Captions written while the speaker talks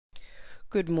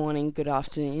Good morning, good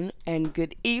afternoon, and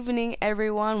good evening,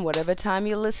 everyone. Whatever time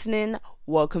you're listening,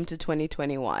 welcome to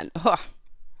 2021.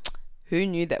 Who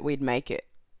knew that we'd make it?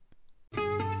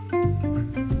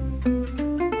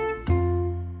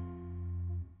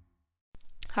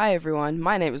 Hi, everyone.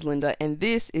 My name is Linda, and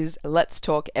this is Let's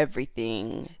Talk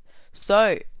Everything.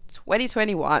 So,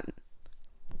 2021.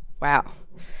 Wow.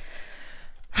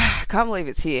 Can't believe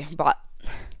it's here, but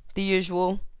the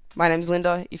usual. My name's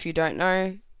Linda. If you don't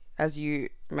know, as you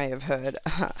may have heard,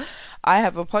 I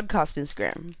have a podcast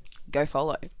Instagram. Go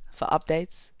follow for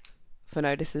updates, for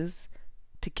notices,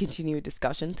 to continue a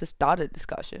discussion, to start a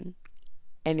discussion,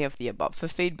 any of the above, for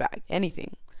feedback,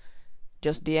 anything.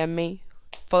 Just DM me,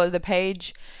 follow the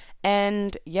page,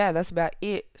 and yeah, that's about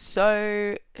it.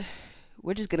 So,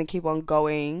 we're just going to keep on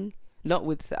going, not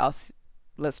with our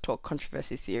Let's Talk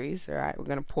Controversy series, alright? We're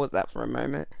going to pause that for a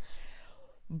moment.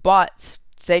 But,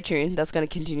 stay tuned, that's going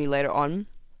to continue later on.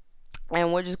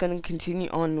 And we're just going to continue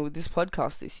on with this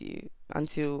podcast this year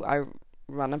until I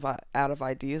run out of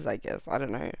ideas, I guess. I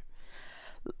don't know.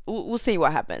 We'll see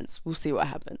what happens.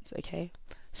 Okay?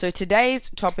 So today's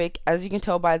topic, as you can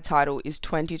tell by the title, is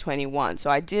 2021. So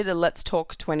I did a Let's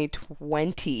Talk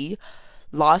 2020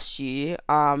 last year.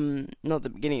 Not the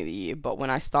beginning of the year, but when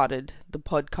I started the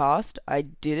podcast, I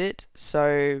did it.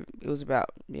 So it was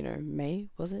about, May,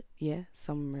 was it? Yeah,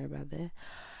 somewhere about there.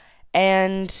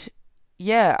 And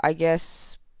yeah, I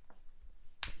guess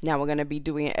now we're going to be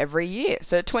doing it every year.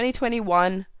 So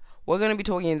 2021, we're going to be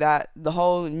talking about the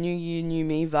whole new year, new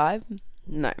me vibe.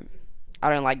 No, I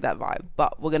don't like that vibe,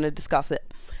 but we're going to discuss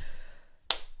it.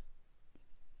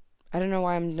 I don't know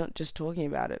why I'm not just talking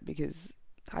about it, because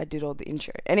I did all the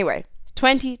intro. Anyway,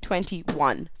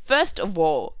 2021. First of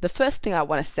all, the first thing I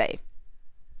want to say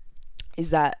is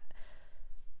that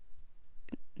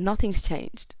nothing's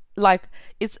changed.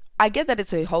 I get that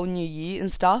it's a whole new year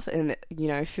and stuff, and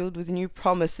filled with new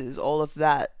promises, all of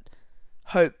that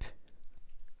hope,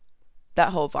 that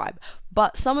whole vibe.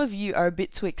 But some of you are a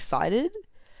bit too excited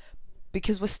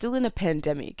because we're still in a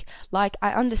pandemic. I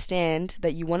understand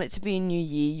that you want it to be a new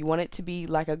year, you want it to be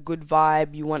like a good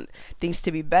vibe, you want things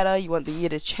to be better, you want the year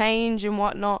to change and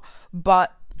whatnot,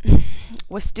 but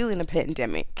we're still in a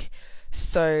pandemic.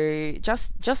 So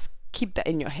just keep that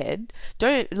in your head.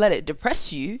 Don't let it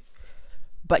depress you,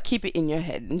 but keep it in your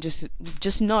head, and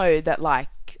just know that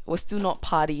we're still not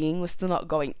partying, we're still not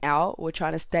going out, we're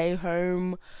trying to stay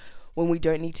home when we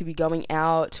don't need to be going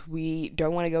out. We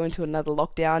don't want to go into another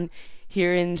lockdown.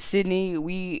 Here in Sydney,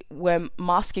 we're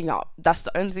masking up. That's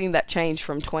the only thing that changed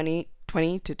from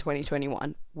 2020 to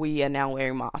 2021. We are now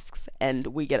wearing masks, and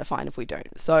we get a fine if we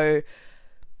don't. So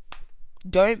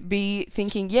don't be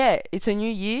thinking, yeah, it's a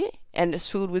new year and it's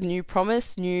filled with new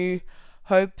promise, new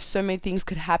hope. So many things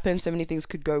could happen, so many things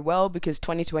could go well, because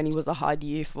 2020 was a hard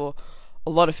year for a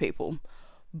lot of people.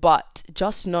 But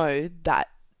just know that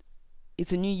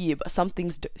it's a new year, but some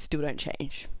things still don't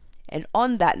change. And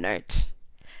on that note,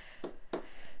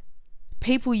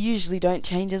 people usually don't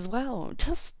change as well.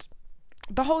 Just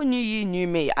the whole new year, new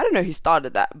me. I don't know who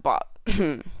started that, but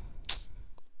I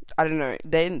don't know.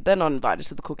 They're not invited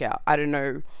to the cookout. I don't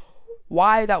know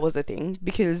why that was a thing,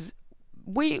 because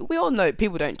we all know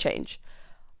people don't change.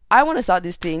 I want to start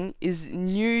this thing is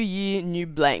new year, new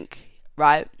blank,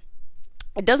 right?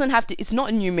 It doesn't have to, it's not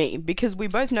a new me, because we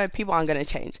both know people aren't going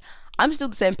to change. I'm still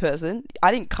the same person.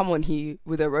 I didn't come on here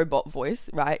with a robot voice,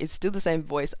 right? It's still the same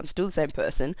voice. I'm still the same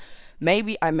person.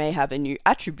 Maybe I may have a new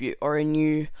attribute or a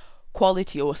new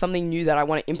quality or something new that I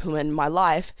want to implement in my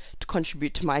life to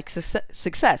contribute to my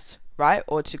success, right?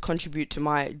 Or to contribute to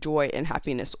my joy and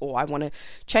happiness, or I want to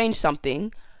change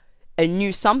something, a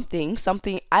new something,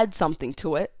 add something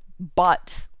to it,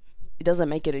 but it doesn't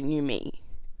make it a new me.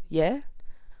 Yeah?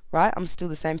 Right? I'm still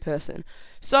the same person.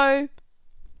 So,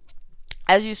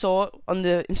 as you saw on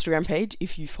the Instagram page,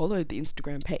 if you followed the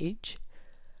Instagram page,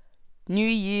 new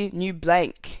year, new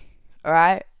blank.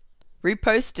 Alright?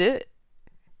 Repost it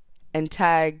and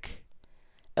tag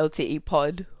LTE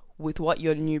pod with what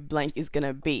your new blank is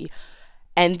gonna be.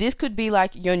 And this could be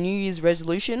like your New Year's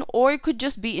resolution, or it could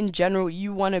just be in general,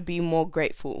 you want to be more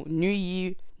grateful. New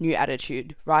year, new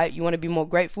attitude, right? You want to be more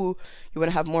grateful, you want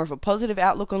to have more of a positive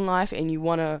outlook on life, and you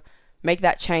want to make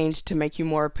that change to make you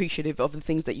more appreciative of the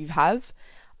things that you have.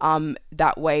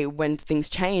 That way, when things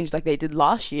change, like they did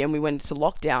last year, and we went into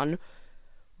lockdown,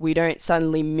 we don't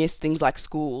suddenly miss things like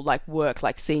school, like work,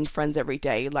 like seeing friends every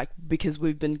day, because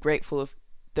we've been grateful of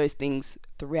those things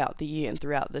throughout the year and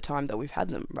throughout the time that we've had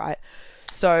them, right?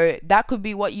 So that could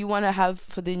be what you want to have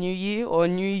for the new year, or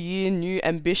new year, new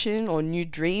ambition, or new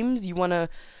dreams. You want to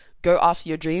go after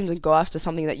your dreams and go after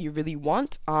something that you really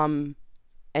want.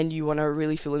 and you want to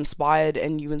really feel inspired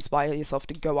and you inspire yourself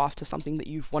to go after something that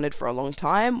you've wanted for a long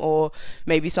time, or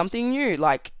maybe something new.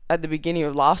 Like at the beginning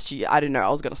of last year, I don't know, I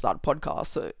was going to start a podcast,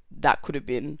 so that could have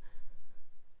been,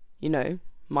 you know,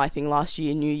 my thing last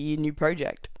year, new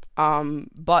project.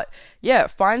 But yeah,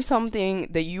 find something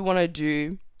that you want to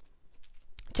do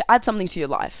to add something to your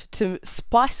life, to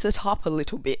spice it up a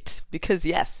little bit, because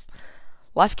yes,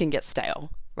 life can get stale,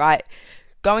 right?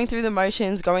 Going through the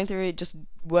motions, going through it, just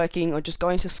working or just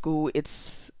going to school,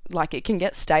 it's like it can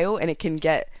get stale and it can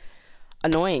get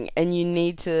annoying, and you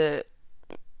need to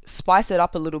spice it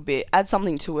up a little bit, add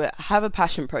something to it, have a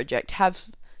passion project, have,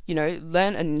 you know,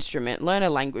 learn an instrument, learn a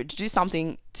language, do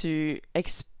something to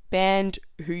expand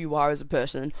who you are as a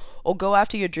person, or go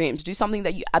after your dreams, do something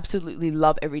that you absolutely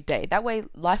love every day. That way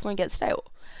life won't get stale.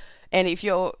 And if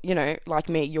you're, you know, like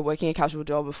me, you're working a casual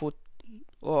job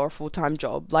or a full-time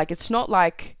job, like it's not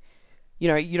like, you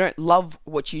know, you don't love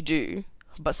what you do,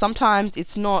 but sometimes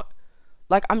it's not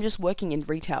like I'm just working in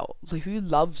retail. Like, who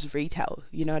loves retail?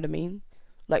 You know what I mean?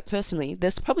 Like, personally,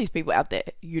 there's probably people out there,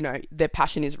 you know, their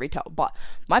passion is retail, but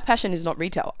my passion is not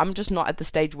retail. I'm just not at the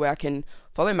stage where I can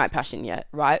follow my passion yet,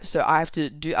 right? So I have to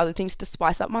do other things to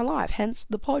spice up my life, hence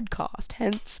the podcast,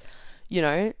 hence, you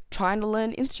know, trying to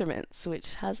learn instruments,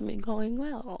 which hasn't been going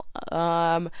well,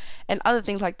 and other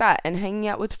things like that, and hanging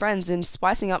out with friends and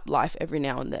spicing up life every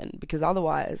now and then, because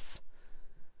otherwise,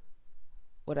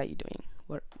 what are you doing?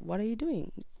 What are you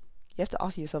doing? You have to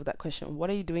ask yourself that question. What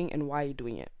are you doing and why are you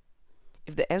doing it?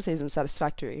 If the answer isn't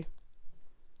satisfactory,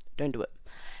 don't do it.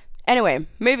 Anyway,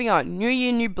 moving on. New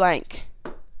year, new blank.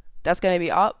 That's going to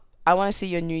be up. I want to see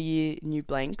your new year, new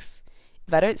blanks.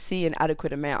 If I don't see an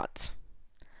adequate amount,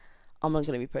 I'm not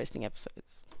going to be posting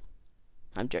episodes.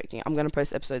 I'm joking. I'm going to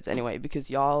post episodes anyway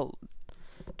because y'all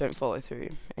don't follow through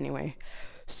anyway.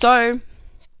 So,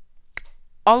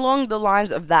 along the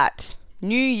lines of that,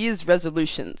 New Year's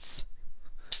resolutions.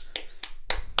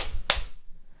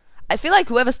 I feel like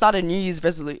whoever started New Year's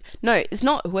resolution... No, it's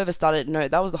not whoever started... No,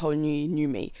 that was the whole New Year, New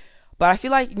Me. But I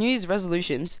feel like New Year's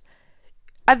resolutions...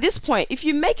 At this point, if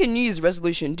you make a New Year's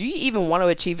resolution, do you even want to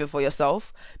achieve it for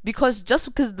yourself? Because just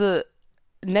because the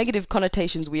negative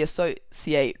connotations we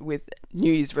associate with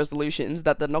New Year's resolutions,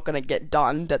 that they're not going to get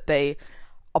done, that they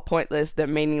are pointless, they're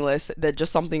meaningless, they're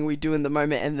just something we do in the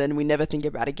moment and then we never think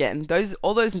about again.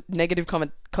 All those negative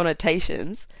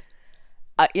connotations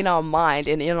are in our mind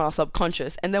and in our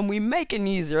subconscious, and then we make a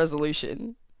New Year's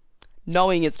resolution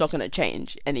knowing it's not going to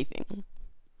change anything.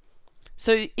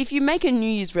 So if you make a New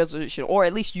Year's resolution, or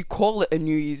at least you call it a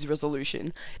New Year's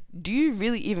resolution, do you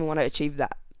really even want to achieve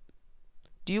that?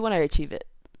 Do you want to achieve it?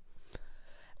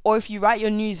 Or if you write your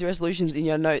New Year's resolutions in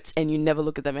your notes and you never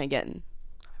look at them again,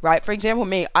 right? For example,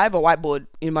 me, I have a whiteboard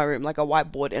in my room, like a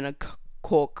whiteboard and a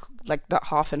cork, like that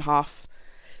half and half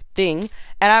thing,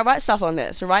 and I write stuff on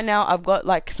there. So right now I've got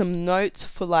like some notes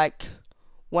for like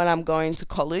when I'm going to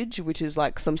college, which is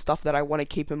like some stuff that I want to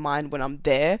keep in mind when I'm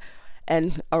there,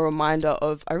 and a reminder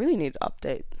of, I really need to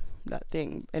update that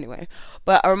thing anyway,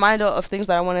 but a reminder of things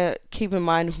that I want to keep in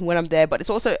mind when I'm there. But it's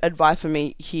also advice for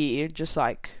me here, just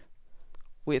like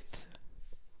with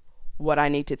what I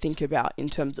need to think about in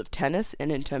terms of tennis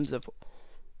and in terms of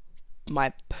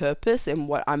my purpose and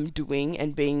what I'm doing,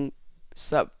 and being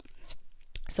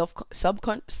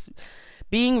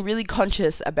being really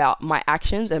conscious about my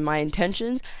actions and my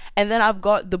intentions. And then I've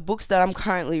got the books that I'm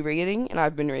currently reading, and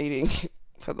I've been reading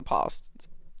for the past,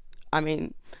 have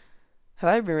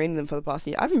I been reading them for the past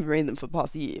year? I've been reading them for the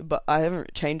past year, but I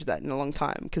haven't changed that in a long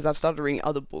time because I've started reading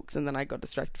other books and then I got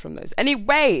distracted from those.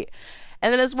 Anyway,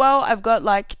 and then as well, I've got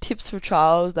like tips for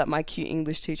trials that my cute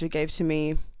English teacher gave to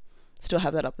me. Still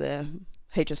have that up there.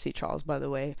 HSC trials, by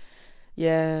the way.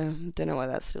 Yeah, don't know why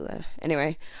that's still there.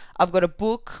 Anyway, I've got a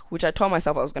book, which I told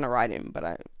myself I was going to write in, but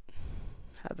I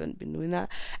haven't been doing that.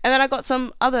 And then I got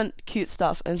some other cute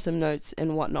stuff and some notes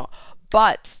and whatnot.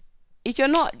 But if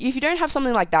you don't have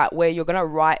something like that where you're going to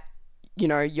write, you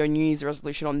know, your New Year's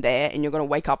resolution on there and you're going to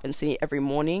wake up and see it every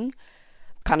morning,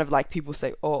 kind of like people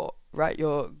say, oh, write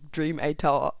your dream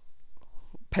ATAR,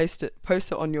 post it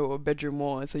on your bedroom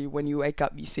wall, so when you wake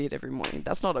up you see it every morning.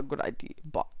 That's not a good idea,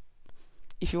 but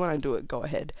if you want to do it, go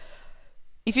ahead.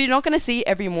 If you're not going to see it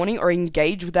every morning or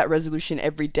engage with that resolution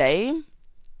every day,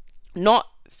 not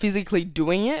physically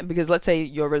doing it, because let's say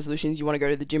your resolution is you want to go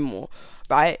to the gym more,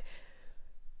 right?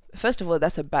 First of all,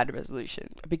 that's a bad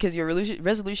resolution, because your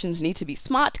resolutions need to be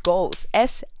SMART goals.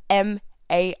 SMART,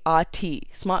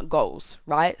 SMART goals,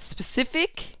 right?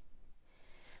 Specific,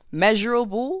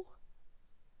 measurable,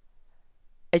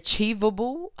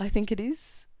 achievable, I think it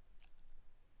is.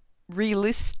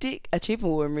 Realistic.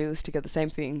 Achievable and realistic are the same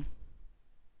thing.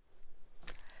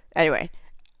 Anyway,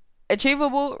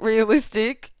 achievable,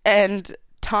 realistic, and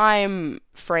time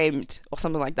framed or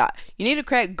something like that. You need to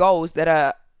create goals that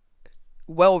are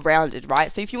well rounded,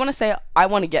 right? So if you want to say, I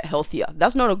want to get healthier,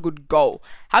 that's not a good goal.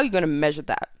 How are you going to measure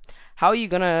that? How are you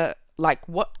going to, like,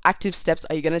 what active steps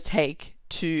are you going to take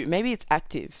to, maybe it's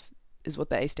active is what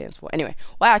the A stands for. Anyway,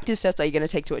 what active steps are you going to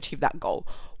take to achieve that goal?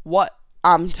 What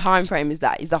time frame is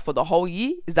that? Is that for the whole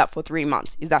year? Is that for 3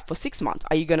 months? Is that for 6 months?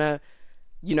 Are you going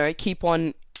to, keep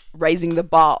on raising the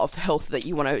bar of health that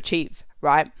you want to achieve,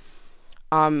 right?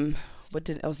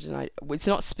 It's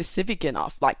not specific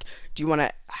enough. Like, do you want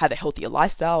to have a healthier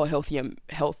lifestyle, a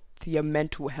healthier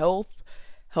mental health,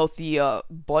 healthier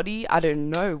body? I don't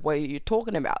know what you're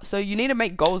talking about. So you need to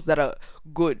make goals that are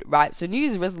good, right? So New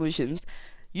Year's resolutions,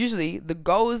 usually the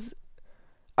goals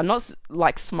are not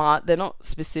like smart. They're not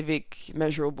specific,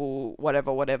 measurable,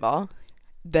 whatever.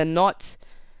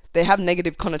 They have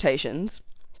negative connotations.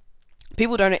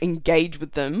 People don't engage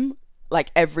with them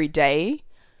like every day.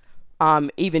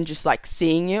 Even just like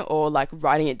seeing it or like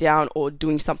writing it down or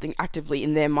doing something actively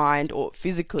in their mind or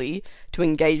physically to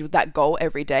engage with that goal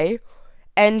every day.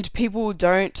 And people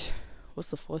don't, what's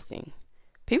the fourth thing?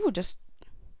 People just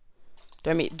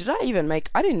don't meet. I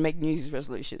didn't make New Year's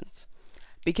resolutions.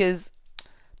 Because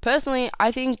personally,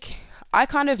 I think I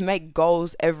kind of make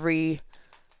goals every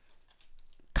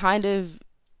I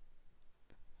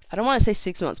don't want to say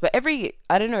 6 months, but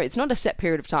I don't know, it's not a set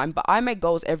period of time, but I make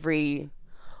goals every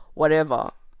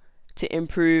whatever to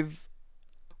improve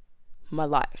my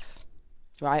life,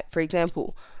 right? For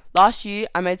example, last year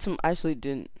I actually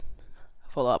didn't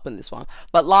follow up on this one,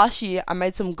 but last year I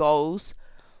made some goals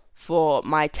for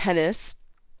my tennis,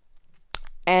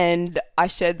 and I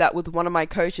shared that with one of my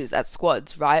coaches at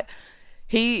squads, right?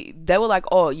 They were like,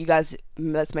 oh, you guys,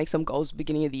 let's make some goals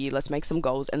beginning of the year, let's make some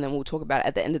goals, and then we'll talk about it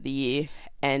at the end of the year,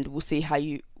 and we'll see how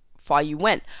far you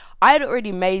went. I had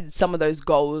already made some of those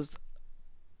goals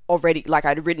already, like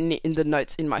I'd written it in the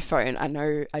notes in my phone. I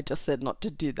know I just said not to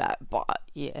do that, but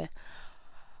yeah.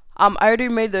 I already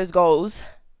made those goals,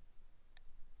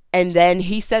 and then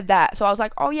he said that, so I was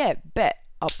like, oh yeah, bet.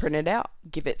 I'll print it out,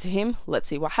 give it to him, let's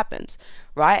see what happens,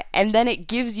 right? And then it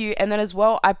gives you, and then as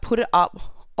well, I put it up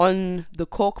on the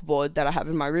cork board that I have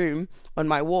in my room, on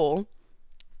my wall,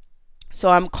 so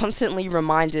I'm constantly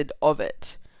reminded of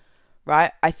it,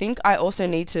 right? I think I also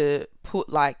need to put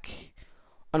like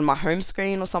on my home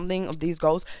screen or something of these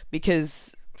goals,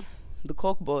 because the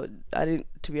cork board,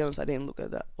 to be honest, I didn't look at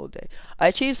that all day. I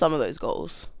achieved some of those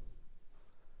goals,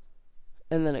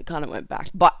 and then it kind of went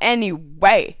back. But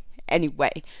anyway, that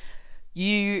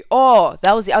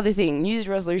was the other thing. New Year's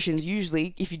resolutions,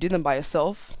 usually, if you do them by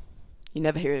yourself, you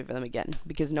never hear of them again,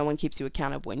 because no one keeps you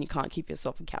accountable, and you can't keep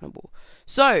yourself accountable.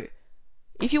 So,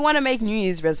 if you want to make New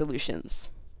Year's resolutions,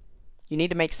 you need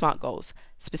to make SMART goals.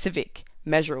 Specific,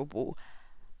 measurable,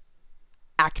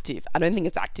 active. I don't think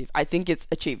it's active. I think it's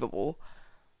achievable.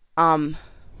 What's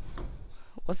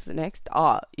the next?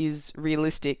 Is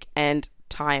realistic and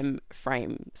time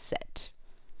frame set.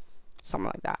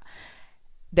 Something like that.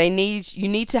 You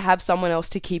need to have someone else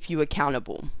to keep you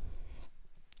accountable,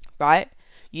 right?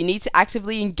 You need to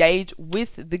actively engage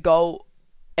with the goal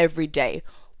every day,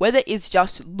 whether it's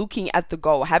just looking at the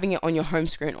goal, having it on your home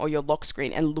screen or your lock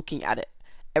screen and looking at it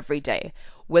every day,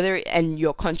 and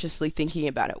you're consciously thinking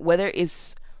about it, whether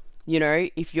it's,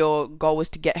 if your goal was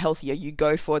to get healthier, you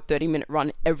go for a 30-minute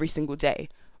run every single day,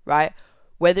 right?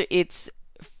 Whether it's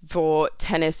for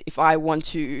tennis, if I want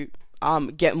to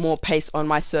get more pace on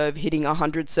my serve, hitting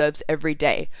 100 serves every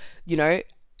day,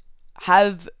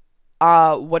 have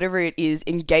whatever it is,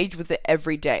 engage with it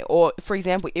every day. Or for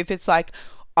example, if it's like,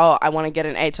 oh, I want to get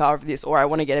an ATAR of this, or I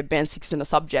want to get a band 6 in a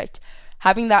subject,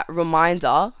 having that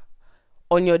reminder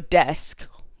on your desk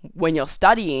when you're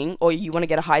studying, or you want to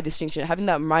get a high distinction, having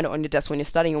that reminder on your desk when you're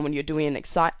studying or when you're doing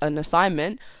an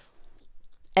assignment,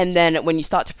 and then when you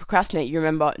start to procrastinate, you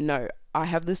remember, no, I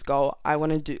have this goal, I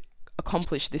want to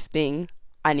accomplish this thing,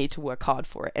 I need to work hard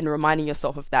for it, and reminding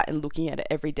yourself of that and looking at it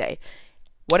every day.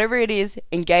 Whatever it is,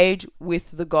 engage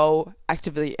with the goal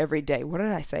actively every day. What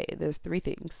did I say? There's 3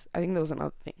 things. I think there was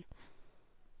another thing.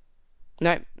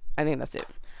 No, I think that's it.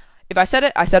 If I said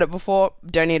it before,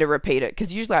 don't need to repeat it,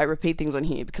 because usually I repeat things on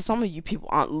here because some of you people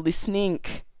aren't listening.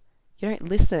 You don't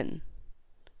listen.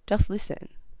 Just listen.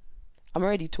 I'm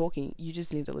already talking. You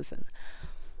just need to listen.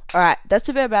 Alright, that's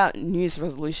a bit about New Year's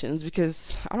resolutions,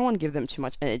 because I don't want to give them too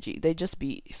much energy. They just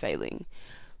be failing.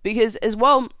 Because as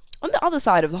well, on the other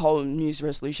side of the whole New Year's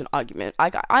resolution argument,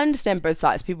 I understand both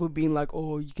sides. People being like,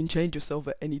 oh, you can change yourself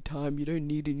at any time. You don't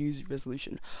need a New Year's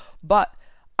resolution. But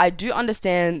I do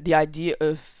understand the idea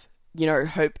of,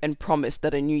 hope and promise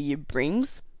that a new year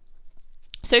brings.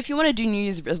 So if you want to do New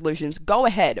Year's resolutions, go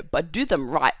ahead, but do them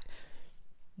right.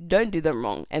 Don't do them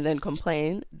wrong and then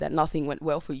complain that nothing went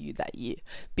well for you that year.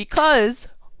 Because,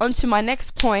 on to my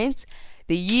next point,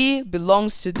 the year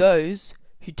belongs to those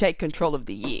who take control of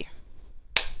the year.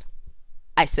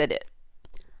 I said it.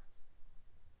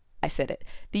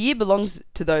 The year belongs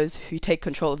to those who take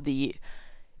control of the year.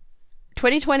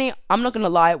 2020, I'm not going to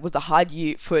lie, was a hard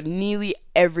year for nearly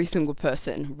every single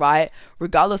person, right?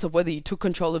 Regardless of whether you took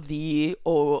control of the year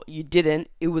or you didn't,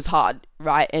 it was hard,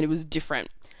 right? And it was different.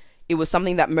 It was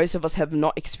something that most of us have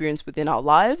not experienced within our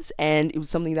lives, and it was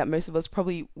something that most of us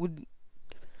probably would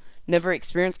never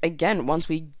experience again once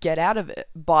we get out of it,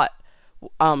 but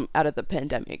out of the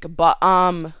pandemic. But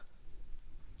the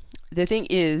thing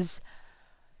is,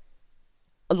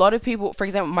 a lot of people, for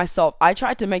example, myself, I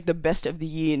tried to make the best of the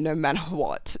year no matter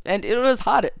what. And it was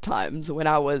hard at times when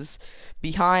I was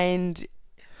behind,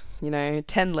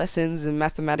 10 lessons in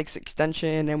mathematics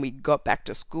extension, and we got back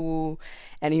to school,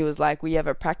 and he was like, we have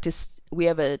a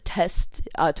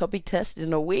topic test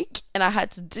in a week, and I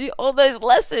had to do all those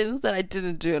lessons that I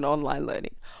didn't do in online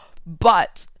learning.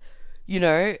 But,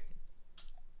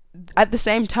 at the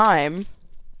same time,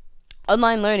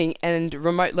 online learning and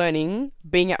remote learning,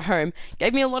 being at home,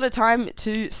 gave me a lot of time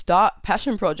to start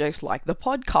passion projects like the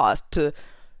podcast, to,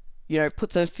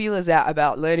 put some feelers out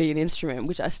about learning an instrument,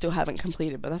 which I still haven't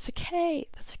completed, but that's okay.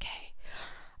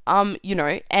 And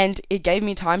it gave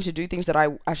me time to do things that I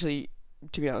actually,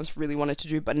 to be honest, really wanted to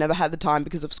do, but never had the time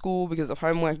because of school, because of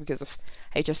homework, because of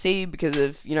HSC, because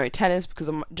of, tennis, because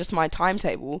of just my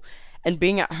timetable. And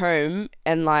being at home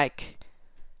and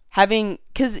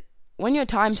because when you're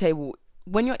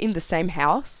in the same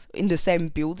house, in the same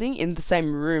building, in the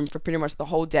same room for pretty much the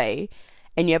whole day,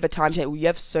 and you have a timetable, you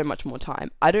have so much more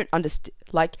time. I don't understand,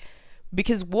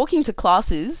 because walking to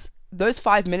classes, those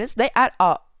 5 minutes, they add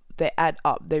up.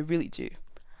 They really do.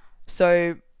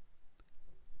 So,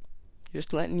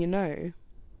 just letting you know,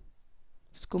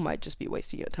 school might just be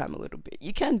wasting your time a little bit.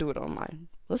 You can do it online.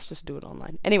 Let's just do it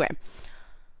online. Anyway,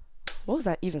 what was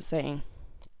I even saying?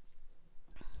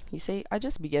 You see, I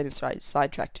just be getting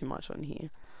sidetracked too much on here.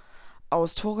 I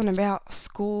was talking about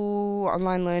school,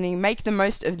 online learning. Make the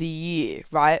most of the year,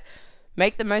 right?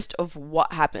 Make the most of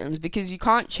what happens, because you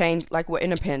can't change, we're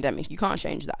in a pandemic. You can't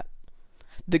change that.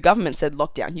 The government said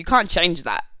lockdown. You can't change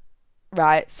that,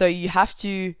 right? So you have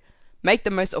to make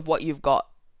the most of what you've got.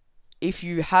 If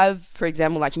you have, for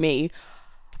example, like me,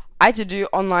 I had to do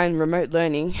online remote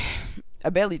learning.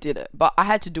 I barely did it, but I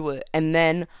had to do it. And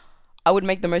then I would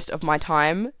make the most of my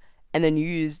time and then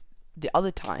use the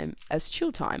other time as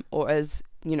chill time, or as,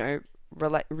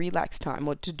 relax time,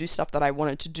 or to do stuff that I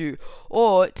wanted to do,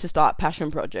 or to start passion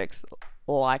projects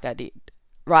like I did,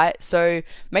 right? So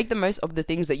make the most of the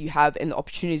things that you have and the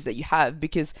opportunities that you have,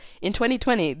 because in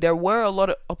 2020, there were a lot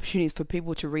of opportunities for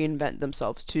people to reinvent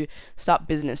themselves, to start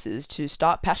businesses, to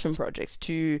start passion projects,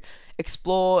 to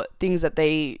explore things that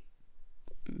they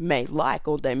may like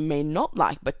or they may not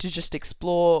like, but to just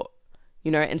explore,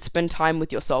 and spend time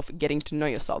with yourself, getting to know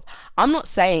yourself. I'm not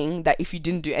saying that if you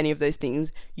didn't do any of those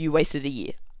things, you wasted a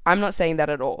year. I'm not saying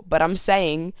that at all. But I'm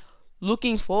saying,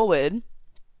 looking forward,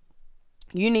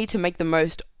 you need to make the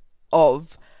most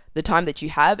of the time that you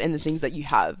have and the things that you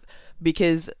have.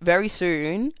 Because very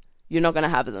soon, you're not going to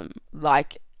have them. I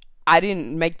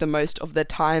didn't make the most of the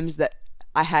times that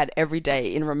I had every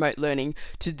day in remote learning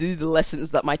to do the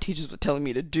lessons that my teachers were telling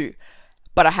me to do.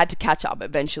 But I had to catch up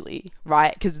eventually,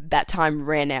 right? Because that time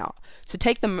ran out. So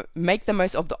make the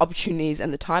most of the opportunities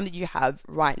and the time that you have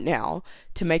right now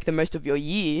to make the most of your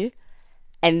year,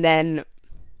 and then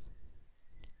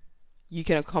you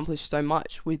can accomplish so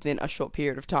much within a short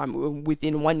period of time.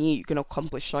 Within 1 year, you can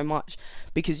accomplish so much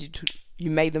because you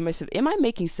made the most of it. Am I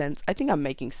making sense? I think I'm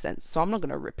making sense, so I'm not going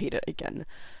to repeat it again.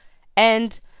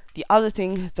 And the other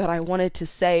thing that I wanted to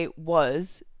say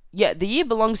was, the year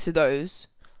belongs to those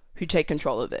who take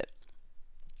control of it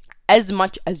as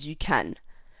much as you can,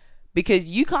 because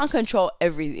you can't control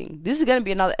everything. This is going to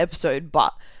be another episode,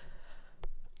 but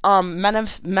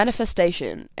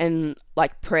manifestation and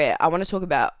prayer, I want to talk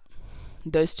about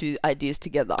those two ideas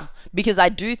together, because I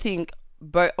do think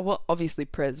obviously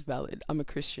prayer is valid. I'm a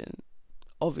Christian.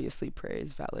 Obviously prayer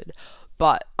is valid,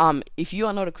 but if you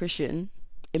are not a Christian,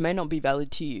 it may not be valid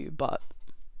to you, but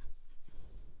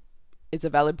it's a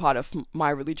valid part of my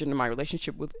religion and my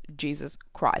relationship with Jesus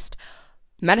Christ.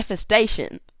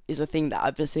 Manifestation is a thing that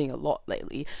I've been seeing a lot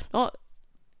lately.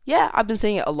 I've been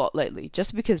seeing it a lot lately.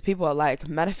 Just because people are like,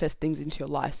 manifest things into your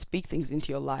life, speak things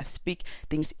into your life, speak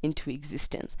things into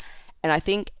existence. And I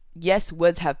think, yes,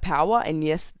 words have power, and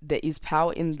yes, there is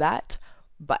power in that,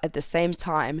 but at the same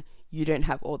time, you don't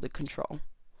have all the control,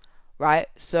 right?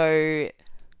 So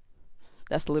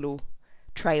that's a little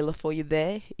trailer for you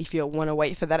there if you want to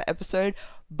wait for that episode.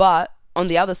 But on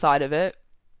the other side of it,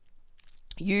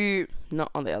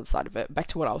 back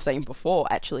to what I was saying before,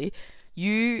 actually,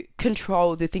 you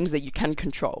control the things that you can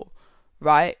control,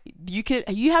 right?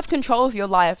 You have control of your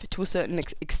life to a certain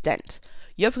extent.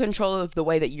 You have control of the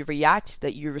way that you react,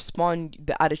 that you respond,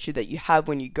 the attitude that you have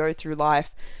when you go through life,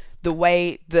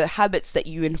 the habits that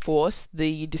you enforce,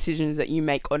 the decisions that you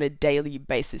make on a daily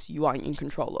basis, you are in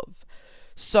control of.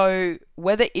 So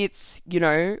whether it's,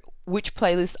 which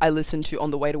playlist I listen to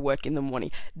on the way to work in the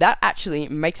morning, that actually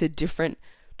makes a difference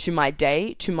to my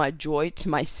day, to my joy, to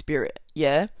my spirit,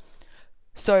 yeah?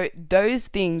 So those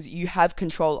things you have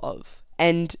control of,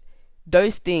 and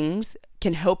those things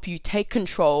can help you take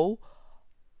control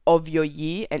of your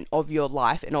year and of your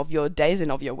life and of your days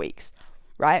and of your weeks,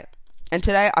 right? And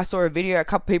today I saw a video, a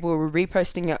couple people were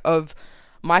reposting it, of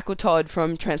Michael Todd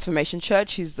from Transformation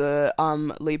Church. He's the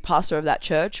lead pastor of that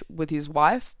church with his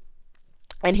wife.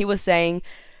 And he was saying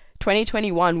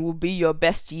 2021 will be your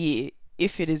best year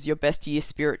if it is your best year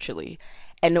spiritually.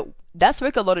 And that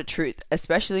spoke a lot of truth,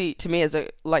 especially to me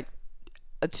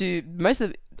to most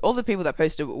of all the people that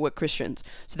posted were Christians.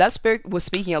 So that was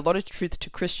speaking a lot of truth to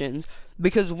Christians,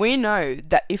 because we know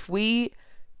that if we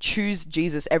choose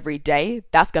Jesus every day,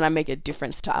 that's going to make a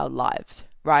difference to our lives,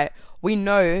 right? We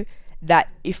know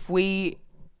that because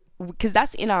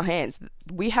that's in our hands,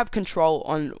 we have control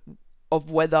of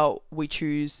whether we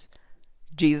choose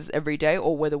Jesus every day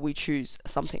or whether we choose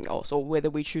something else, or whether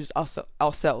we choose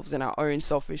ourselves and our own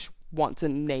selfish wants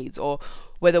and needs, or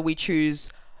whether we choose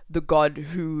the God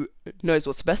who knows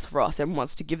what's best for us and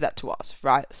wants to give that to us,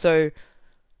 right? So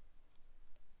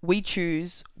we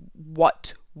choose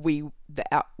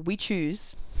we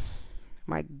choose,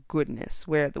 my goodness,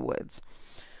 where are the words?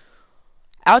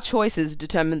 Our choices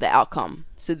determine the outcome,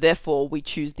 so therefore we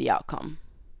choose the outcome,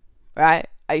 right?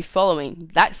 Are you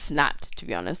following? That snapped, to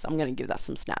be honest. I'm going to give that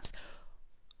some snaps.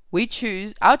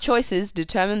 Our choices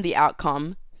determine the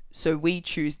outcome, so we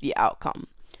choose the outcome.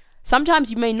 Sometimes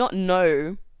you may not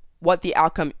know what the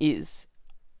outcome is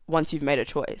once you've made a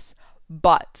choice,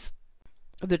 but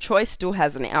the choice still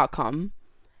has an outcome,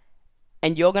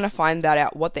 and you're going to find that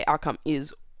out, what the outcome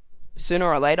is, sooner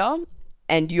or later,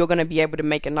 and you're going to be able to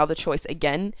make another choice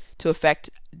again to affect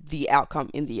the outcome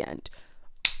in the end.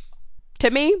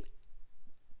 To me,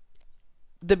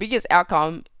 the biggest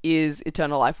outcome is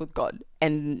eternal life with God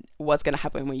and what's going to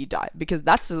happen when you die, because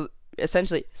that's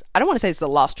essentially, I don't want to say it's the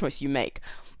last choice you make,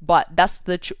 but that's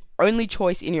the only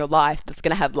choice in your life that's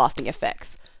going to have lasting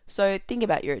effects. So think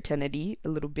about your eternity a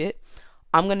little bit.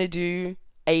 I'm going to do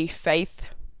a faith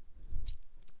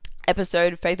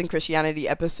and Christianity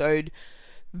episode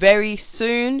very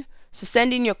soon. So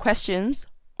send in your questions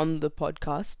on the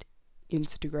podcast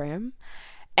Instagram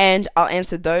and I'll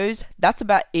answer those. That's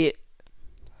about it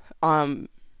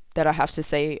that I have to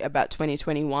say about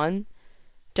 2021.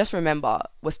 Just remember,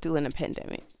 we're still in a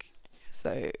pandemic,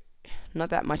 so not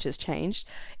that much has changed.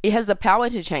 It has the power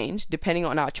to change depending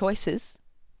on our choices,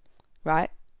 right?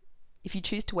 If you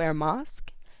choose to wear a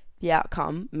mask, the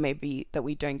outcome may be that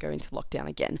we don't go into lockdown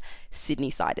again, Sydney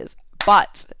siders,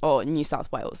 or New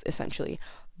South Wales essentially.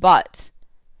 But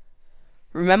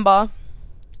remember,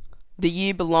 the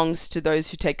year belongs to those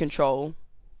who take control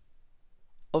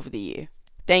of the year.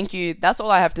 Thank you. That's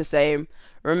all I have to say.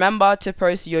 Remember to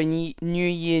post your new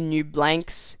year, new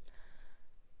blanks,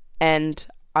 and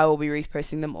I will be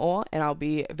reposting them all, and I'll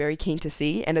be very keen to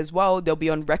see. And as well, they'll be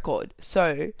on record.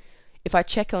 So if I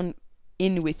check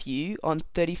in with you on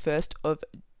 31st of,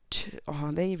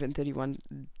 they're even 31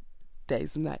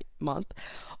 days in that month,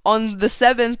 on the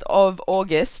 7th of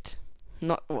August,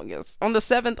 not August, on the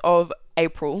 7th of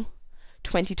April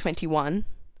 2021,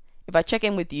 if I check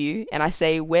in with you and I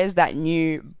say, where's that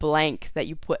new blank that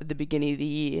you put at the beginning of the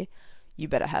year, you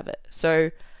better have it. So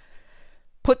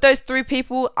put those 3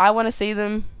 people. I want to see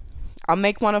them. I'll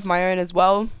make one of my own as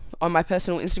well on my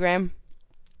personal Instagram.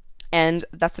 And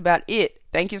that's about it.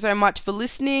 Thank you so much for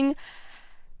listening.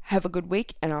 Have a good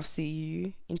week, and I'll see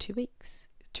you in 2 weeks.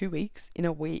 2 weeks in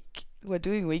a week. We're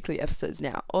doing weekly episodes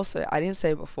now. Also, I didn't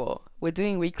say before, we're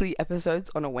doing weekly episodes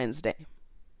on a Wednesday.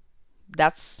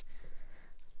 That's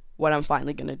what I'm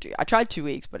finally going to do. I tried 2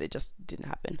 weeks, but it just didn't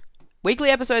happen.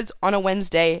 Weekly episodes on a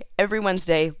Wednesday. Every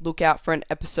Wednesday, look out for an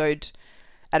episode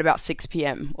at about 6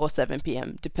 p.m. or 7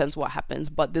 p.m. Depends what happens,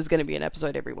 but there's going to be an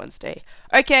episode every Wednesday.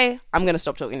 Okay, I'm going to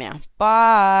stop talking now.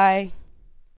 Bye!